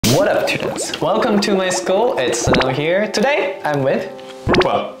What up, students? Welcome to my school. It's Sanao here. Today, I'm with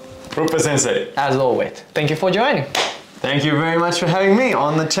Rupa Sensei. As always. Thank you for joining. Thank you very much for having me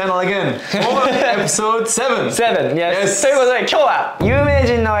on the channel again. For episode 7. 7, yes. ということで今日は有名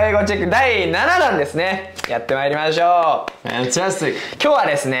人の英語チェック第7弾ですね。やってまいりましょう。Fantastic. 今日は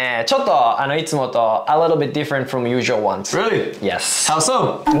ですね、ちょっといつもと a little bit different from usual ones. Really? Yes. How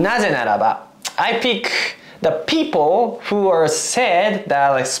so? なぜならば、I pick the people who are said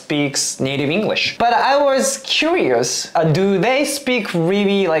that like speaks native English. But I was curious, do they speak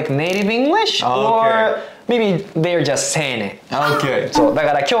really like native English? Or maybe they're just saying it. Okay. そう、だ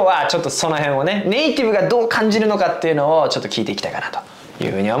から今日はちょっとその辺をね、ネイティブがどう感じるのかっていうのをちょっと聞いていきたいかなとい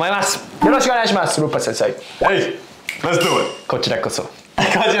うふうに思います。よろしくお願いします、ルパ先生。Hey, let's do it. こちらこそ。こ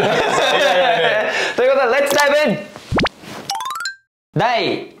ちらこそ。ということで、Let's dive in!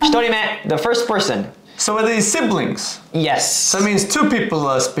 第1人目、the first person. So are these siblings? Yes. So that means two people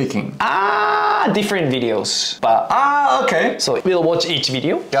are speaking. Different videos. But okay. so we'll watch each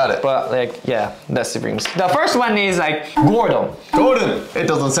video. Got it. But like, yeah, that's the difference. The first one is like Gordon. Gordon. It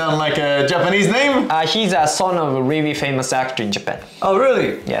doesn't sound like a Japanese name. He's a son of a really famous actor in Japan. Oh,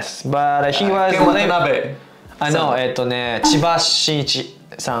 really? Yes, but he was. Watanabe. No, 千葉真一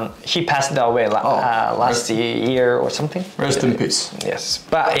さん. He passed away last year or something. Rest in peace. Yes,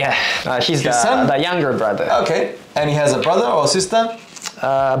 but yeah, he's the younger brother. Okay, and he has a brother or sister?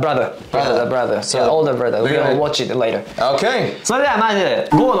 Brother. So yeah, older brother. We'll watch it later. Okay. それではまず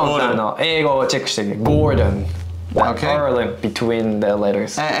ゴードンさんの英語をチェックしてみて。Gordon. Okay. Or between the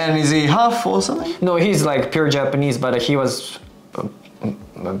letters. And is he half or something? No, he's like pure Japanese, but he was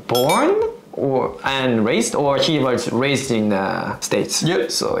born and raised, or he was raised in the States. Yep.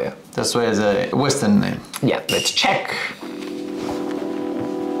 So yeah. That's why it's a Western name. Yeah, let's check.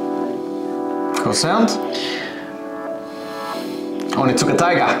 Cool sound. Only took a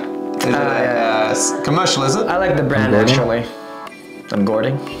tiger. Is it a commercial, is it? I like the brand actually. I'm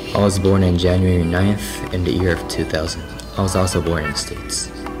Gordon. I was born in January 9th in the year of 2000. I was also born in the States.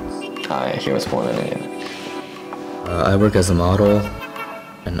 He was born in India. I work as a model,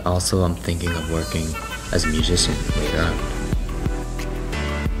 and also I'm thinking of working as a musician later on.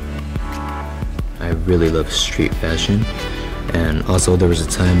 I really love street fashion, and also there was a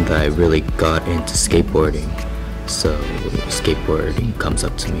time that I really got into skateboarding, so skateboarding comes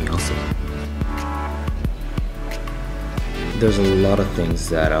up to me also. There's a lot of things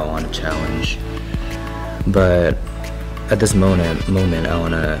that I want to challenge, but at this moment I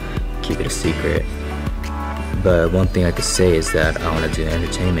want to keep it a secret. But one thing I could say is that I want to do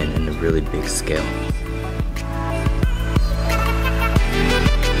entertainment in a really big scale.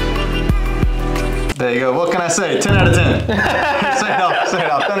 There you go. What can I say? 10 out of 10. Say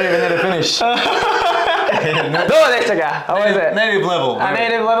it off. Don't even need to finish. どうでしたか? How was it? Native level.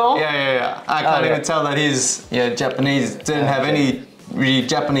 Native level? Yeah. I can't even tell that he's Japanese. Didn't have any really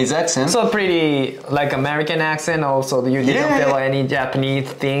Japanese accent. So pretty like American accent. Also, you didn't feel any Japanese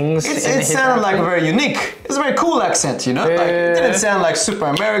things. It sounded like a very unique. It's a very cool accent, you know. Like, it didn't sound like super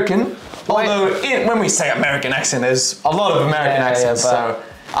American. Although when we say American accent, there's a lot of American accents. So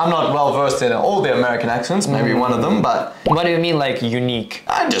I'm not well versed in all the American accents. Maybe one of them, but what do you mean like unique?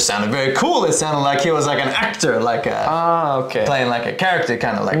 It just sounded very cool. It sounded like he was like an actor, like playing like a character,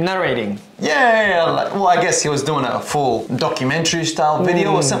 kind of like narrating. Yeah. Well, I guess he was doing a full documentary style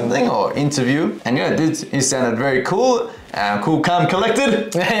video or something, or interview. And yeah, he sounded very cool. Cool, calm,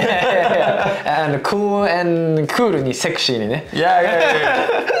 collected. And cool and cool にセクシーにね。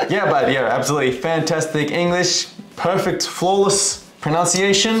Yeah, but yeah, absolutely fantastic English, perfect, flawless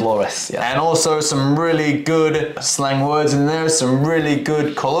pronunciation. Flawless, yes. And also some really good slang words in there, some really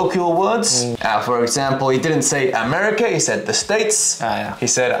good colloquial words. For example, he didn't say America, he said the States. He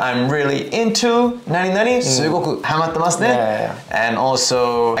said, I'm really into 何々, すごくハマってますね. And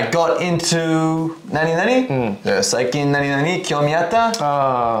also, I got into 何々, 最近何々興味あった.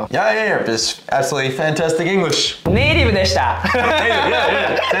 Yeah, just absolutely fantastic English. ネイティブでした。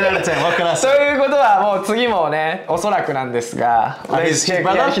Yeah, 10 out of 10, what can I say? ということはもう次もね、おそらくなんですが。His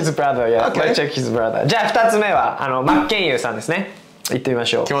brother? His brother, yeah. Okay. Let's check his brother. じゃあ2つ目はマッケンユーさんですね。行ってみま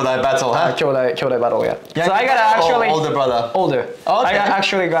しょう。兄弟バトル、huh? 兄弟バトルや。So I got actually older brother. Older. Okay. I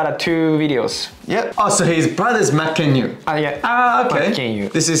actually got 2 videos. Yeah. Oh, so his brother's Matt Kenyu. Yeah. Okay. Matt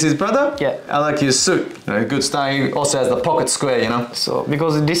Kenyu. This is his brother? Yeah. I like his suit. Good style. He also has the pocket square, you know. So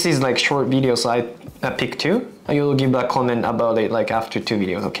because this is like short videos, so I pick 2. You'll give a comment about it like after 2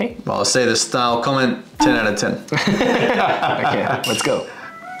 videos, okay? Well, I'll say the style comment 10 out of 10. Okay, let's go.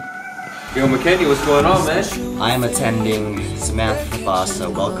 Yo, McKenny, what's going on, man? I'm attending Samantha Fossa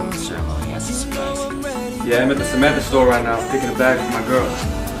welcome ceremony as a surprise. Yeah, I'm at the Samantha store right now, picking a bag for my girl.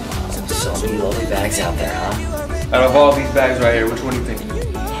 many lovely bags out there, huh? Out of all these bags right here, which one do you think?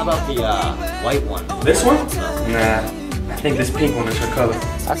 How about the white one? This one? Nah. I think this pink one is her color.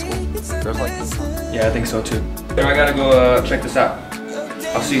 That's cool. Girls like this one. Yeah, I think so too. There, I gotta go check this out.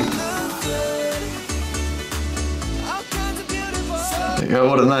 I'll see you. Yeah,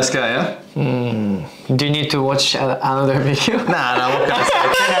 what a nice guy, yeah? Do you need to watch another video? Nah, what can I say?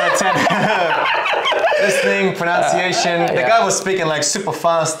 10 out of 10. Listening, pronunciation. The guy was speaking like super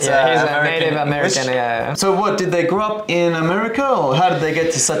fast. Yeah, he's a native English. American, yeah. So what, did they grow up in America or how did they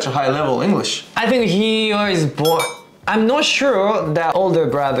get to such a high level English? I think he was born. I'm not sure that older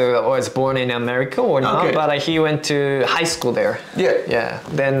brother was born in America or not, Okay. but he went to high school there. Yeah. Yeah.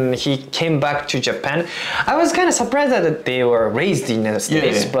 Then he came back to Japan. I was kind of surprised that they were raised in the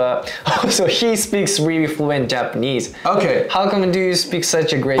States, Yeah. but also he speaks really fluent Japanese. Okay. How come do you speak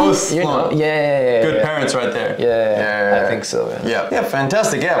such a great? Both you know? fluent. Yeah. Good parents right there. Yeah. I think so. Yeah, yeah,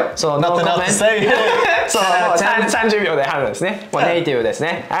 fantastic, yeah. So nothing no else to say. そう、もう30秒で半ですね。もうネイティブです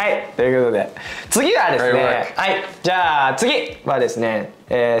ね。はい、ということで。次はですね、はい、じゃあ次はですね、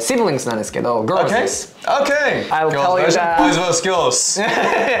siblings なんですけど、girls で Okay. す。Okay. I'll Girls tell you version. that- Boys versus girls.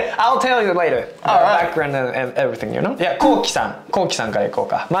 I'll tell you later. Alright. Background and everything, you know? いや、コウキさんからいこう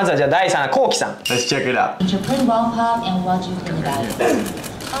か。まずはじゃあ第3位、コウキさん。 Let's check it out. Interpret Wild Pop and what do you think about it?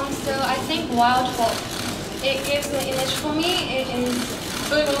 So I think Wild Pop, it gives an image for me. It is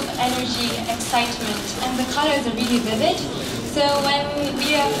full of energy, excitement, and the colors are really vivid. So when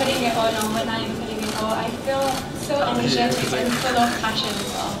we are putting it on, or when I'm putting it on, I feel so energetic and full of passion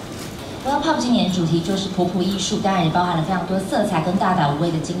as well. Wild Pop 今年的主题就是普普艺术，当然也包含了非常多色彩跟大胆无畏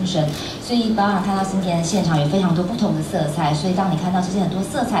的精神。所以包含看到今天的现场有非常多不同的色彩，所以当你看到这些很多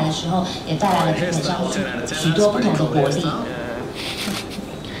色彩的时候，也带来了基本上许多不同的活力。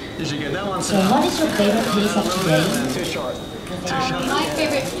So what is your favorite piece of today? My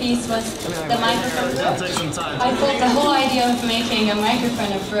favorite piece was the microphone brooch. I thought the whole idea of making a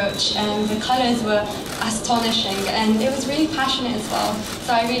microphone a brooch and the colors were astonishing and it was really passionate as well.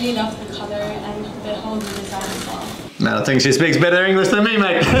 So I really loved the color and the whole design as well. Man, I think she speaks better English than me,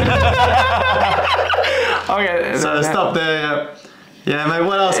 mate. Okay. So stop there, yeah. Yeah, mate,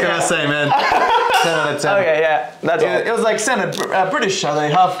 what else can I say, man? 10 out of 10. Okay, yeah, that's all. It was like sounded British. Are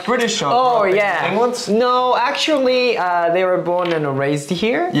they half British or Oh half yeah. England? No, actually, they were born and raised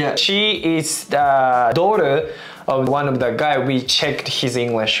here. Yeah. She is the daughter of one of the guy we checked his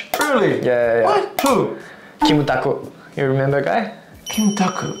English. Really? Yeah. What? Who? Kim Taku. You remember guy? Kim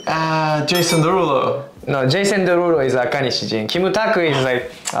Taku. Jason Derulo. No, Jason Derulo is Akanishi Jin. Kim Taku is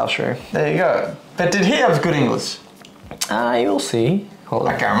like, I'll show you. There you go. But did he have good English? You'll see. Hold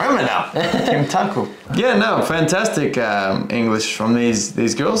I on. can't remember now. Kim Taku. Yeah, no, fantastic English from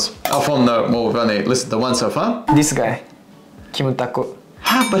these girls. Oh, from the, well, we've only listened to one so far. This guy, Kim Taku.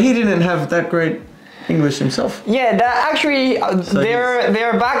 But he didn't have that great English himself. Yeah, that actually So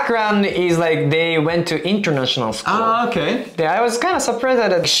their background is like they went to international school. Ah, okay. Yeah, I was kind of surprised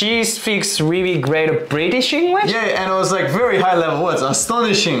that she speaks really great British English. Yeah, and it was like very high level words,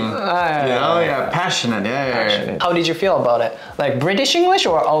 astonishing. Passionate. Yeah. How did you feel about it? Like British English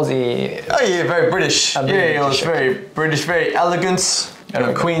or Aussie? Oh yeah, very British. A Yeah, it was British, very British, very elegant.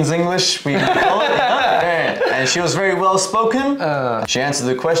 Queen's English, we call it. Yeah. And she was very well spoken. She answered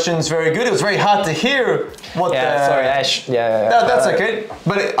the questions very good. It was very hard to hear what Yeah, sorry, No, that's okay.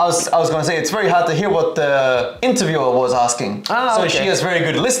 But I was going to say it's very hard to hear what the interviewer was asking. So she has very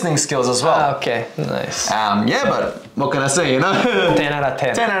good listening skills as well. Okay, nice. Yeah, but what can I say? 10 out of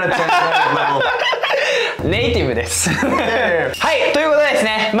 10. 10 out of 10 level. ネイティブです。はい、ということでです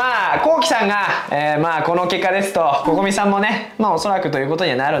ね、まあ、コウキさんが、まあ、この結果ですと、ココミさんもね、まあ、おそらくということ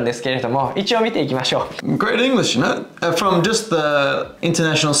にはなるんですけれども、一応見ていきましょう。Great English, you know? From just the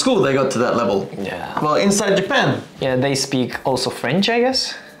international school, they got to that level. Yeah. Well, inside Japan. Yeah, they speak also French, I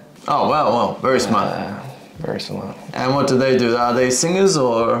guess. Oh, wow, very smart. Very smart. And what do? Are they singers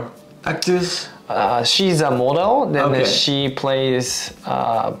or actors? She's a model, then Okay. she plays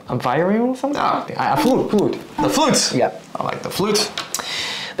a violin or something. A flute. The flute? Yeah. I like the flute.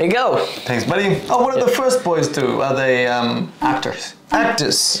 There you go. Thanks, buddy. Oh, what do the first boys do? Are they Actors.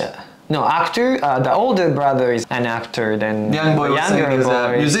 actors? Yeah. No, actor. The older brother is an actor. Then The young boy was saying he was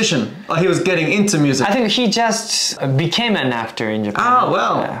a musician. Oh, he was getting into music. I think he just became an actor in Japan. Oh,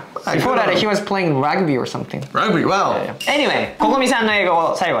 wow. Yeah. Before that, he was playing rugby or something. Rugby, wow. Anyway, ココミさんの英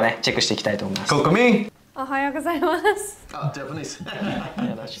語を最後ね、チェックしていきたいと思います。 Kokomi? おはようございます。 Oh, Japanese.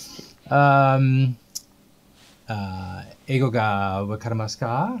 英語がわかります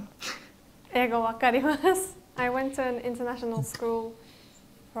か？英語わかります。I went to an international school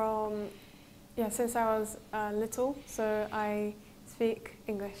since I was little, so I speak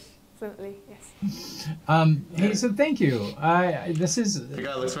English. Absolutely, yes. Hey, so thank you. This is The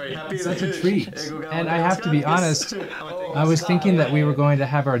guy looks very happy. such a treat. And I have to be honest, I was thinking that we were going to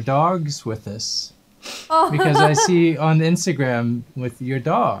have our dogs with us. Because I see on Instagram with your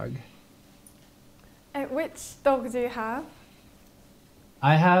dog. Which dog do you have?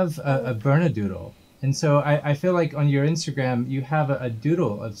 I have a Bernedoodle. And so I feel like on your Instagram you have a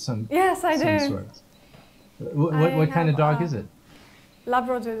doodle of some Yes, I do. sort. What kind of dog is it?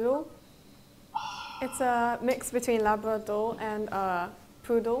 Labradoodle. It's a mix between Labrador and a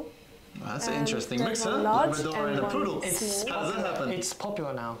poodle. That's an interesting there's mix, one huh? large Labrador and a one poodle. small. How does that happen? It's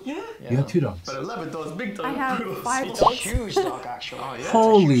popular now. Yeah. You have 2 dogs. But a Labrador's big dog. I have poodle's 5 small. dogs. Huge dog, actually. Oh, yeah.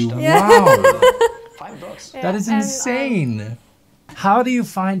 Holy Yeah. wow! 5 dogs. Yeah, That is and, insane. How do you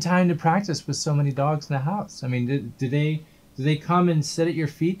find time to practice with so many dogs in the house? I mean, do they come and sit at your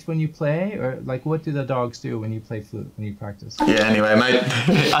feet when you play, or like what do the dogs do when you play flute, when you practice? Yeah, anyway, mate,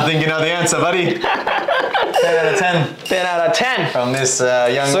 I think you know the answer, buddy. 10 out of 10. 10 out of 10. From this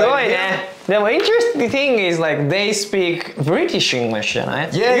young すごい lady. ね。でも interesting thing is like they speak British English じゃない？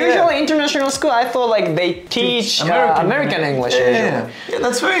 Yeah, Usually international school, I thought like they teach American English. Yeah,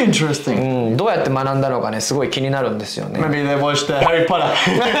 that's very interesting. どうやって学んだのかね、すごい気になるんですよね。 Maybe they watched Harry Potter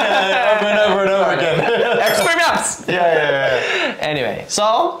over and over and over again. Experiments! Yeah. Anyway,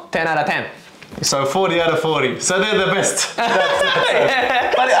 so 10 out of 10. So 40 out of 40. So they're the best. But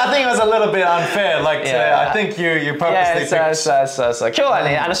I think it was a little bit unfair. Like I think you purposely picked. そう。今日は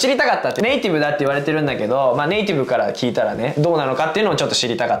ね、知りたかったって、ネイティブだって言われてるんだけど、まあネイティブから聞いたらね、どうなのかっていうのをちょっと知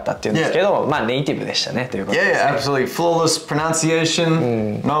りたかったっていうんですけど、まあネイティブでしたねということですね。Yeah, absolutely flawless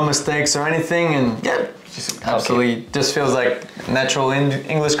pronunciation, no mistakes or anything, and yeah, just absolutely just feels like natural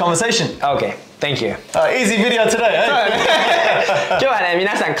English conversation. Okay, thank you. Easy video today, eh? 今日はね、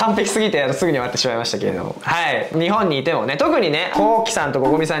皆さん完璧すぎてすぐに終わってしまいましたけれども、はい、日本にいてもね、特にね、こうきさんと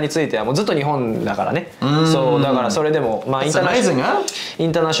ここみさんについてはもうずっと日本だからね。そうだからそれでもまあインターナ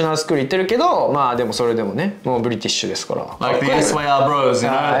ショナルスクール行ってるけど、まあでもそれでもね、もうブリティッシュですから。Like the SYR bros, you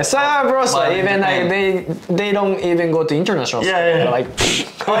know. SYR bros, even like they don't even go to international school. Yeah. Like,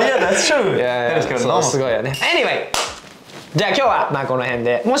 oh yeah, that's true. Yeah, そうすごいよね。Anyway. じゃあ今日はまあこの辺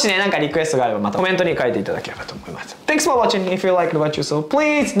で、もしねなんかリクエストがあればまたコメントに書いていただければと思います。Thanks for watching. If you liked what you saw,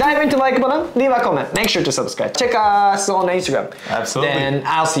 please dive into the like button, leave a comment, make sure to subscribe. Check us on Instagram. Absolutely. Then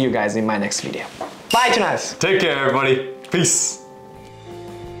I'll see you guys in my next video. Bye tonight. Take care, everybody. Peace.